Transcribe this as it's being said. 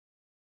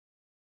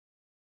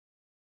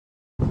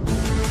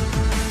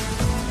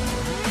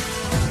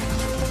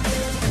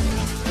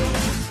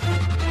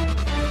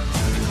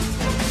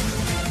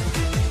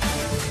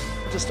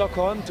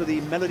Stockholm to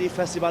the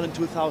Melodifestivalen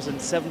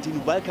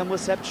 2017 welcome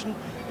reception,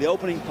 the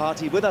opening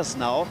party. With us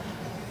now,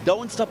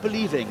 Don't Stop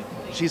Believing.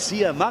 She's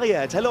here,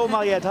 Mariette. Hello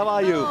Mariette, how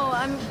are you? Oh,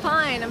 I'm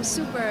fine, I'm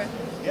super.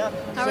 Yeah.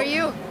 How are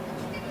you?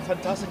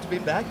 Fantastic to be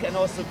back and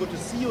also good to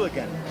see you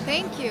again.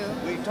 Thank you.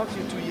 We talked to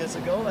you 2 years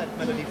ago at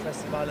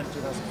Melodifestivalen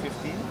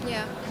 2015.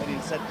 Yeah. And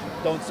you said,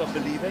 Don't Stop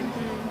Believing.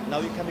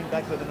 Now you're coming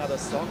back with another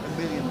song,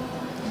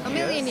 A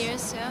Million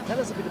Years, yeah. Tell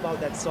us a bit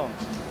about that song.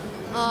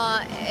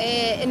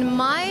 In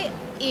my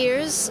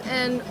ears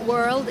and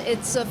world,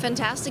 it's a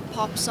fantastic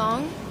pop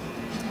song,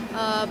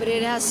 but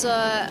it has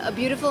a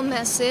beautiful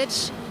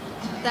message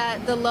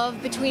that the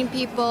love between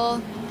people,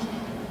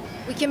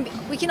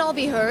 we can all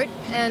be hurt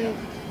and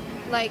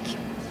like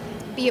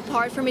be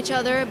apart from each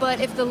other, but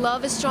if the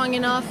love is strong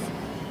enough,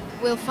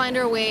 we'll find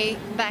our way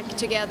back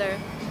together.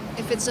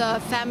 If it's a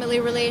family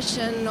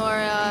relation or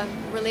a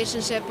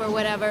relationship or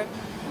whatever.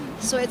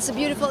 So it's a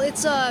beautiful,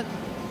 it's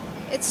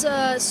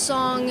a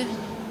song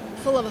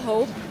full of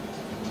hope,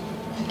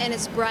 and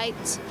it's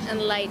bright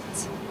and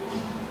light.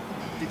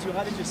 Did you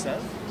write it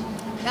yourself?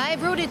 I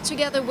wrote it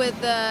together with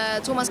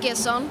Thomas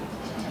Gesson,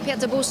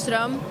 Peter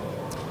Boström,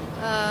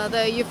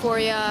 the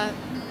Euphoria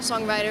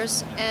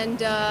songwriters, and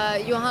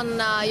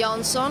Johanna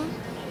Jansson,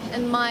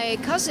 and my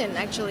cousin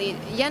actually,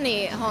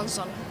 Jenny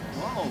Hansson.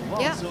 Wow, wow.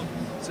 Yeah.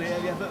 So yeah,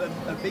 you have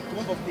a big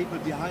group of people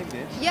behind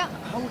it. Yeah.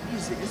 How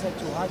easy is it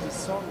to write a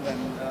song then?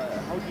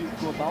 How do you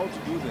go about to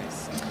do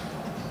this?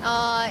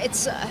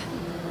 It's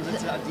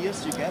the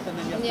ideas you get and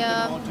then you have to put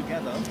them all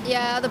together.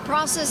 Yeah, the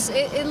process,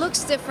 it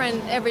looks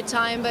different every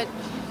time, but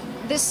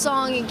this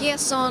song,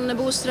 Gesson,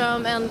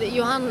 Boström and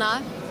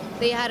Johanna,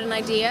 they had an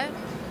idea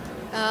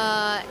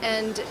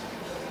and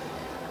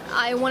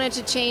I wanted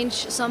to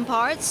change some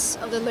parts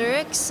of the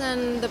lyrics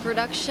and the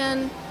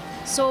production,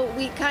 so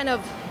we kind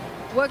of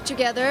worked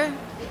together.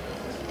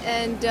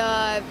 And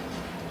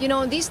you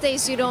know, these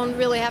days you don't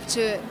really have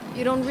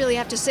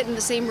to sit in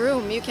the same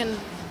room. You can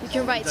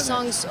write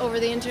songs over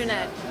the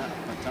internet.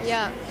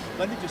 Yeah.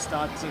 When did you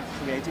start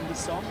creating the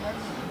song then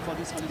for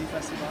this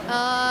Melodifestivalen?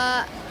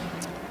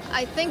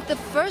 I think the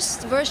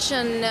first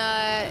version,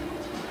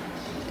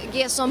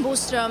 Gesson,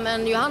 Boström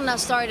and Johanna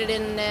started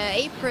in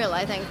April,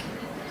 I think.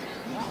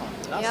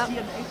 Wow. Last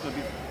year in April.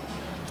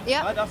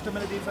 Yeah. Right after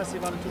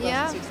Melodifestivalen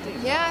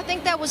 2016. Yeah, I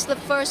think that was the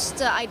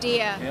first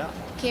idea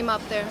came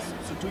up there.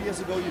 So 2 years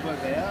ago you were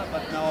there,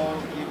 but now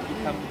you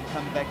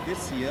come back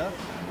this year.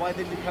 Why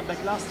didn't you come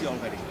back last year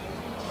already?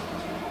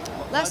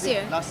 Last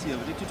year? Last year.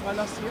 Did you try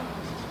last year?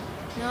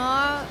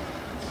 No.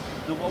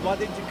 Why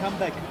didn't you come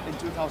back in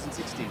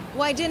 2016?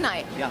 Why didn't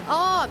I? Yeah.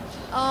 Oh,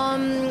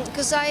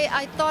 because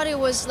I thought it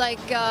was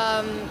like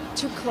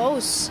too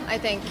close, I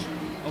think.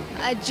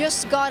 Okay. I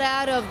just got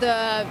out of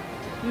the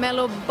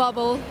mellow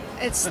bubble.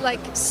 It's like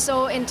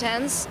so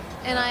intense,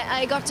 and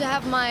I got to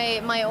have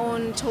my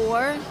own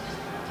tour.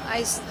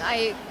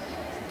 I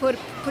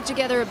put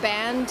together a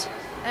band,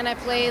 and I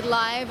played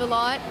live a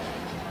lot,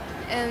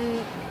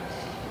 and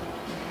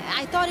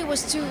I thought it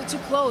was too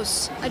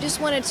close. I just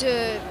wanted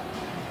to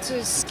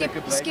skip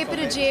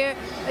it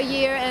a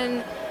year,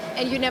 and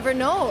you never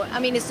know. I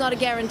mean, it's not a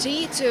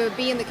guarantee to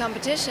be in the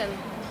competition.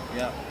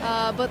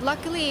 Yeah. But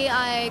luckily,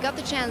 I got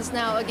the chance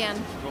now again.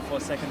 Go for a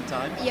second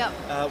time. Yeah.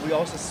 We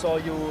also saw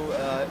you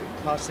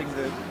passing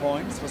the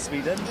points for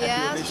Sweden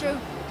at Eurovision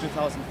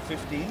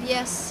 2015.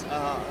 Yes.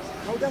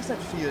 How does that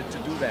feel to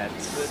do that?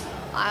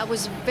 I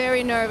was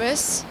very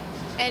nervous,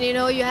 and you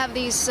know, you have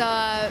these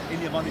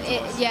in-ear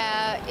monitors.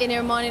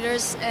 In-ear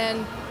monitors,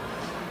 and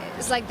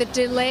it's like the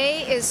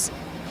delay is,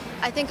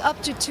 I think,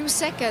 up to 2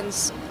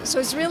 seconds. So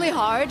it's really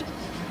hard.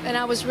 And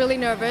I was really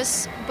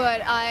nervous, but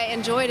I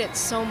enjoyed it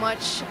so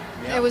much.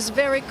 Yeah. It was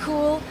very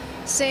cool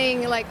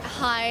saying like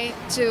hi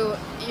to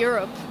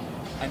Europe.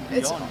 And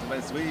beyond, but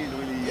it's really,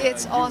 really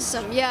it's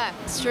awesome, yeah,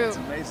 it's true. It's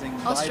amazing.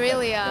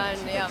 Australia that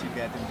and you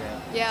get in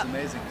there. Yeah. It's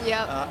amazing.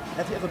 Yeah.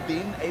 Have you ever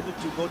been able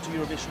to go to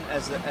Eurovision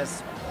as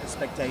a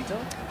spectator?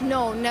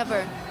 No,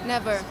 never.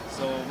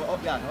 So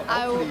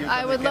hopefully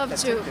I would love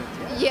to. Ticket,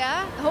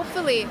 yeah,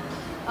 hopefully.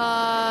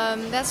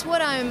 That's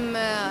what I'm.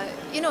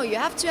 You know, you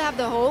have to have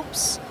the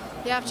hopes.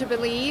 You have to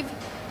believe,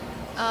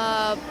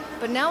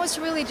 but now it's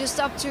really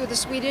just up to the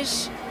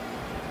Swedish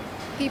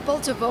people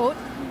to vote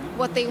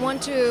what they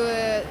want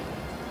to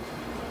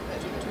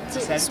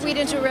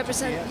Sweden to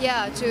represent,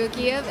 to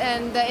Kiev,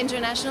 and the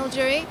international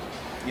jury.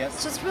 Yes.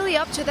 So it's really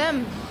up to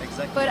them.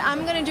 Exactly. But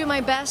I'm going to do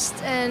my best,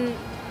 and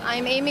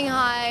I'm aiming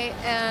high,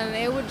 and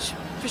it would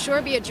for sure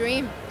be a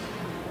dream.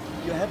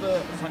 You have a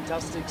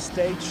fantastic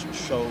stage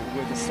show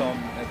with the song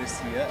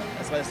this year,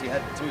 as well as you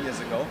had 2 years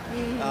ago.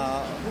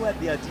 Who had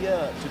the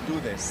idea to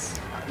do this?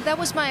 That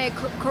was my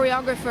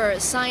choreographer,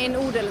 Sein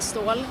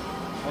Odelstål.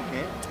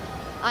 Okay.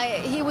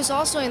 He was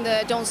also in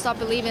the Don't Stop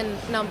Believing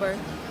number.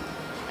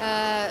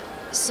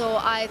 So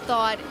I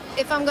thought,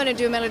 if I'm going to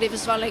do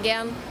Melodifestivalen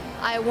again,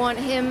 I want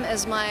him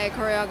as my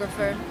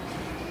choreographer.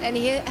 And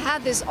he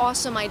had this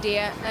awesome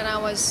idea, and I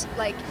was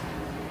like,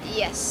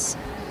 yes,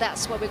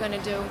 that's what we're going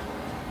to do.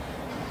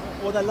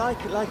 What I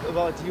like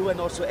about you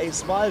and also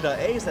Ace Wilder,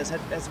 Ace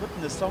has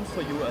written a song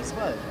for you as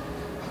well.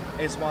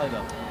 Ace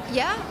Wilder.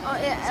 Yeah,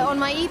 on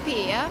my EP,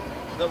 yeah.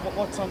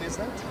 What song is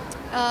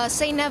that?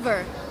 Say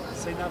Never.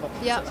 Say Never.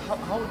 Yeah. So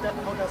how does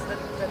that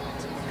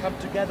come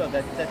together,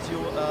 that you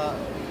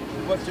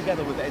work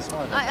together with Ace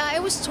Wilder? I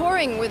was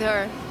touring with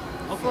her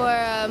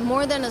for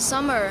more than a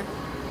summer.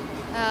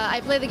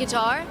 I play the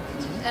guitar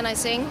and I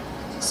sing.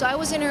 So I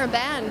was in her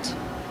band.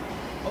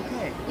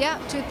 Okay. Yeah,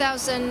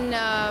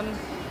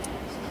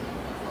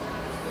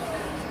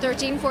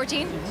 2013,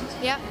 14.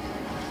 Yeah.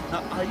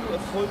 Now, are you a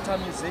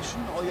full-time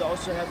musician or you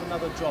also have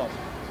another job?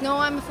 No,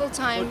 I'm a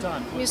full-time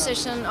Full-time.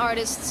 musician,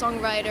 artist,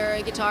 songwriter,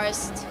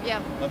 guitarist.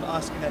 Yeah. I'm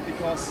asking that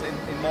because in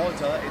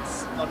Malta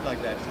it's not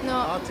like that. No.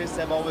 Artists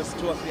have always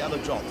 2 or 3 other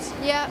jobs.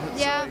 Yeah, So,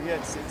 yeah.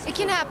 It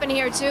can happen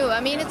here too.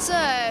 I mean, it's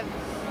a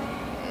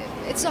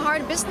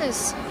hard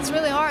business. It's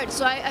really hard.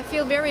 So I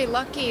feel very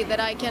lucky that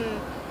I can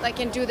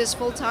do this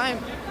full time.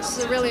 It's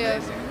really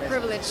amazing. a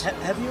privilege.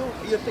 Have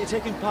you're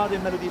taking part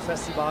in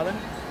Melodifestivalen,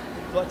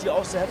 but you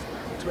also have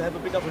to have a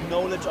bit of a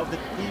knowledge of the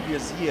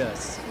previous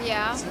years.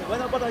 Yeah. So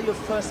what are your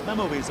first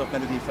memories of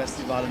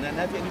Melodifestivalen, and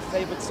have you any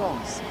favorite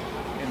songs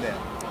in there?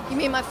 You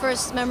mean my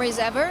first memories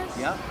ever?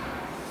 Yeah.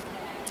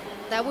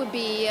 That would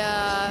be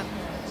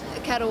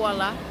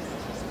Carola.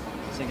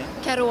 Sing it.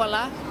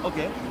 Carola.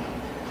 Okay.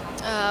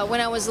 When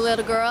I was a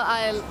little girl,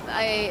 I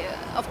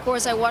of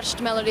course I watched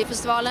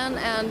Melodifestivalen,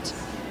 and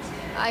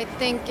I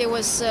think it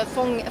was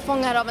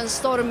Fångad av en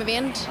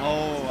stormvind.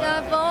 Oh.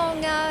 Jag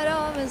fångad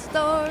av en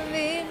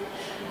stormvind.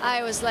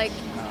 I was like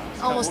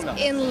almost Carola.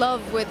 in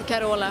love with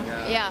Carola.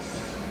 Yeah.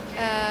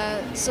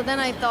 So then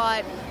I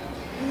thought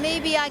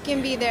maybe I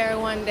can be there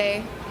one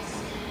day,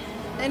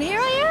 and here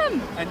I am.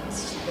 And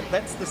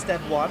that's the step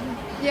 1.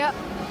 Yeah.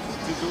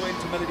 To go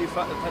into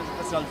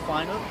Melodifestivalen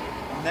final.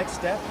 Next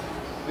step,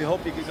 we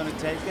hope you're going to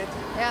take it.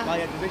 Yeah.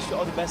 Mariette, we wish you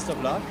all the best of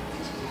luck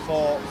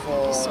for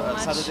you so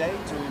much. Saturday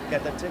to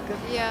get that ticket.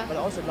 Yeah. But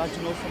also I'd like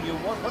to know from you,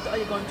 what are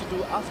you going to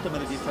do after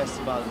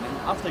Melodifestivalen and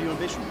after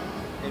Eurovision?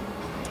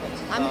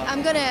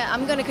 I'm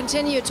gonna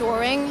continue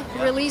touring,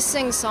 Yeah.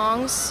 releasing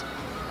songs.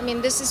 I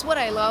mean, this is what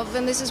I love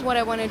and this is what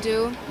I want to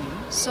do.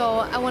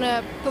 So I want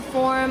to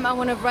perform, I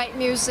want to write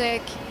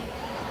music,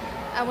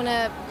 I want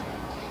to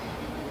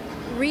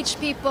reach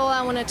people,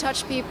 I want to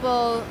touch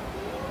people.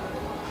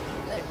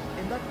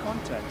 In that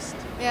context,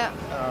 Yeah.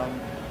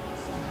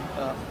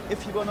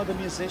 if you were not a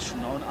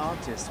musician or an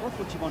artist, what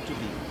would you want to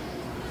be?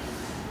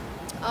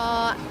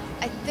 I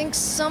think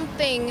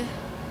something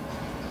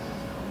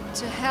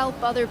to help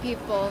other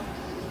people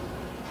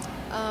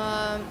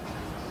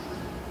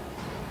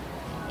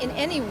in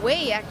any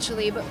way,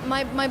 actually. But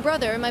my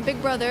brother, my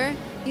big brother,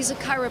 he's a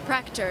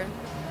chiropractor,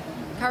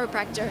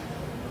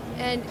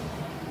 and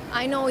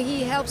I know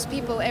he helps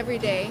people every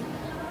day,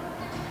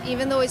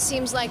 even though it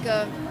seems like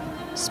a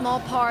small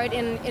part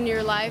in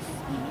your life.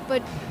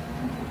 But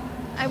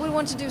I would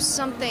want to do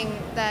something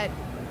that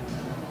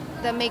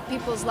make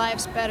people's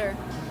lives better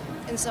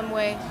in some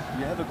way.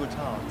 You have a good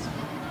heart.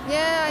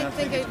 Yeah, And I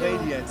think it I do.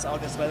 radiates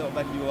out as well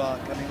when you are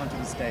coming onto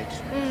the stage.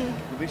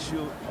 We wish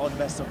you all the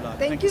best of luck.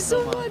 Thank you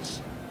so much. much.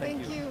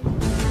 Thank you.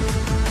 you.